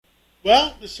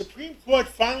Well, the Supreme Court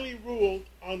finally ruled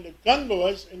on the gun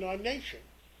laws in our nation,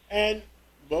 and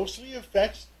mostly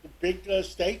affects the big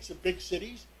states, the big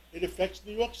cities. It affects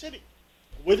New York City.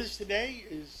 With us today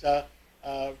is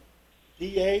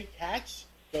D.A. Katz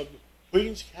from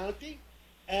Queens County,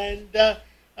 and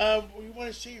we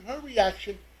want to see her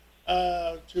reaction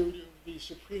to the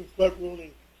Supreme Court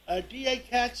ruling. D.A.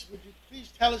 Katz, would you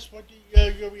please tell us what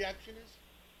your reaction is?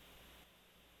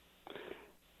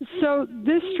 So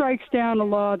this strikes down a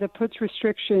law that puts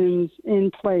restrictions in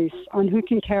place on who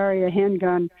can carry a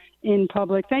handgun in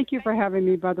public. Thank you for having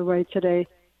me, by the way, today,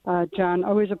 John.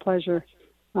 Always a pleasure.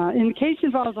 In the case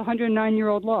involves a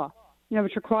 109-year-old law,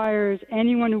 which requires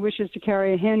anyone who wishes to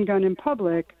carry a handgun in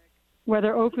public,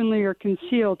 whether openly or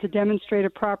concealed, to demonstrate a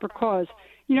proper cause.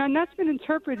 And that's been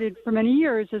interpreted for many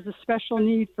years as a special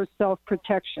need for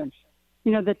self-protection,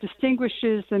 that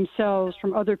distinguishes themselves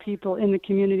from other people in the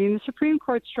community. And the Supreme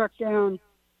Court struck down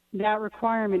that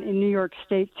requirement in New York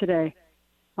State today.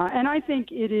 And I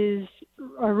think it is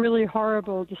a really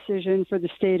horrible decision for the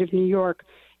state of New York.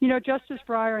 Justice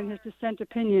Breyer, in his dissent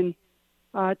opinion,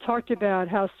 talked about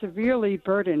how severely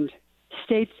burdened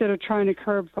states that are trying to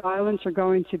curb violence are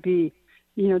going to be.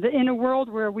 In a world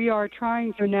where we are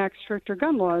trying to enact stricter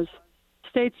gun laws,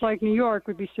 states like New York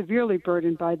would be severely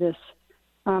burdened by this.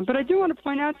 But I do want to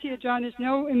point out to you, John, there's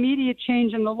no immediate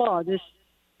change in the law. This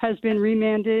has been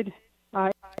remanded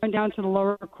down to the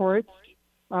lower courts.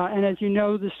 And as you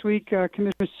know, this week,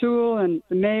 Commissioner Sewell and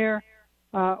the mayor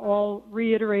all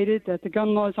reiterated that the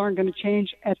gun laws aren't going to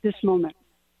change at this moment.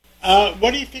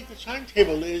 What do you think the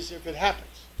timetable is if it happens?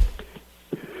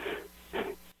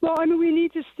 Well, we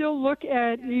need to still look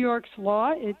at New York's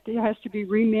law. It has to be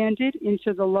remanded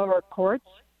into the lower courts.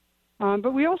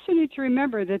 But we also need to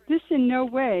remember that this in no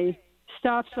way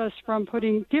stops us from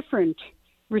putting different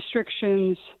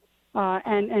restrictions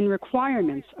and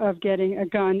requirements of getting a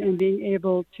gun and being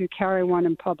able to carry one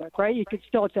in public, right? You could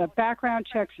still have background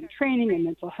checks and training and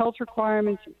mental health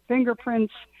requirements and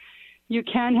fingerprints. You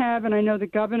can have, and I know the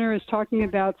governor is talking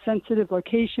about sensitive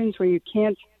locations where you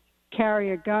can't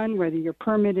carry a gun, whether you're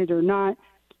permitted or not.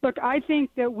 Look, I think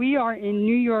that we are in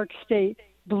New York State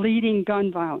bleeding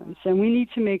gun violence, and we need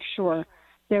to make sure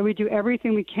that we do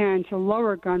everything we can to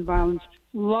lower gun violence,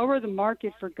 lower the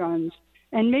market for guns,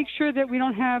 and make sure that we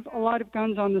don't have a lot of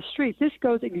guns on the street. This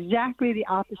goes exactly the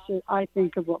opposite, I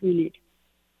think, of what we need.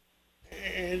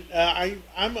 And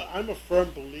I'm a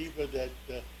firm believer that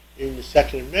in the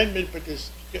Second Amendment, but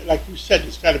there's, like you said,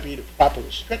 there's got to be the proper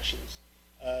restrictions,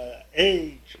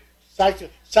 age,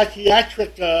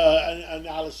 psychiatric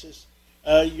analysis,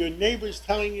 your neighbors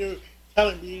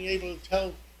being able to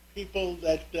tell people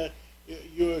that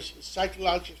you're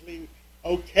psychologically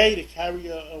okay to carry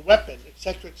a weapon, et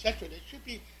cetera, et cetera. There should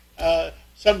be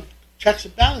some checks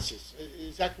and balances.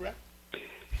 Is that correct?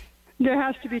 There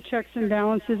has to be checks and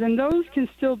balances, and those can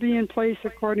still be in place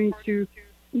according to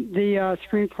the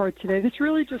Supreme Court today. This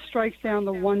really just strikes down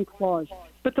the one clause.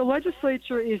 But the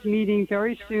legislature is meeting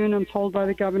very soon, I'm told by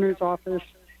the governor's office,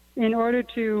 in order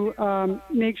to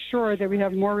make sure that we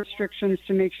have more restrictions,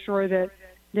 to make sure that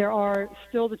there are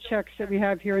still the checks that we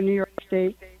have here in New York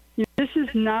State. This is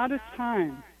not a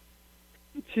time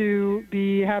to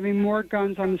be having more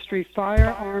guns on the street.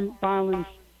 Firearm violence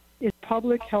is a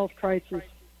public health crisis,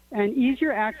 and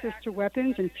easier access to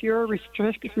weapons and fewer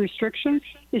restrictions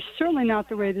is certainly not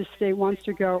the way this state wants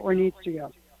to go or needs to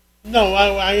go. No,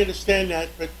 I understand that,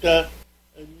 but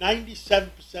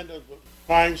 97% of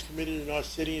crimes committed in our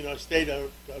city and our state are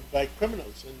by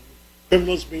criminals, and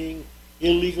criminals being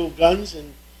illegal guns,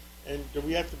 and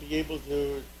we have to be able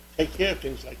to take care of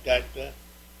things like that.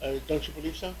 Don't you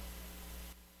believe so?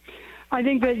 I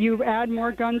think that you add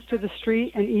more guns to the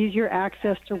street and easier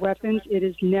access to weapons. It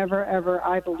is never, ever,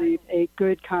 I believe, a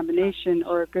good combination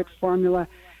or a good formula.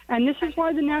 And this is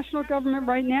why the national government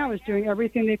right now is doing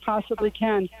everything they possibly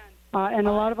can. And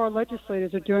a lot of our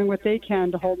legislators are doing what they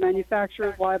can to hold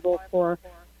manufacturers liable for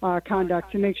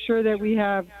conduct, to make sure that we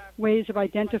have ways of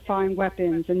identifying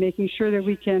weapons and making sure that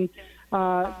we can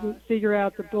figure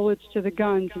out the bullets to the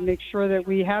guns and make sure that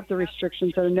we have the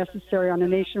restrictions that are necessary on a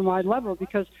nationwide level.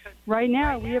 Because right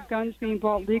now we have guns being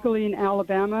bought legally in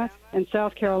Alabama and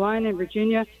South Carolina and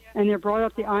Virginia, and they're brought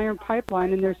up the iron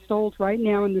pipeline, and they're sold right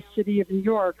now in the city of New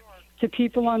York to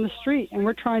people on the street. And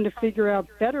we're trying to figure out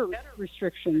better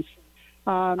restrictions,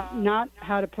 not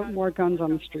how to put more guns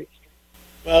on the streets.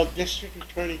 Well, District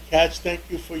Attorney Katz, thank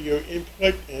you for your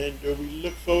input, and we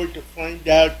look forward to find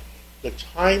out the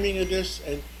timing of this.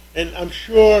 And I'm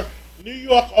sure New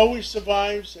York always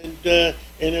survives, and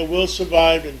it will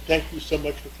survive. And thank you so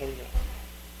much for coming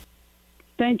out.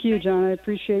 Thank you, John. I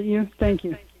appreciate you. Thank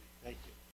you.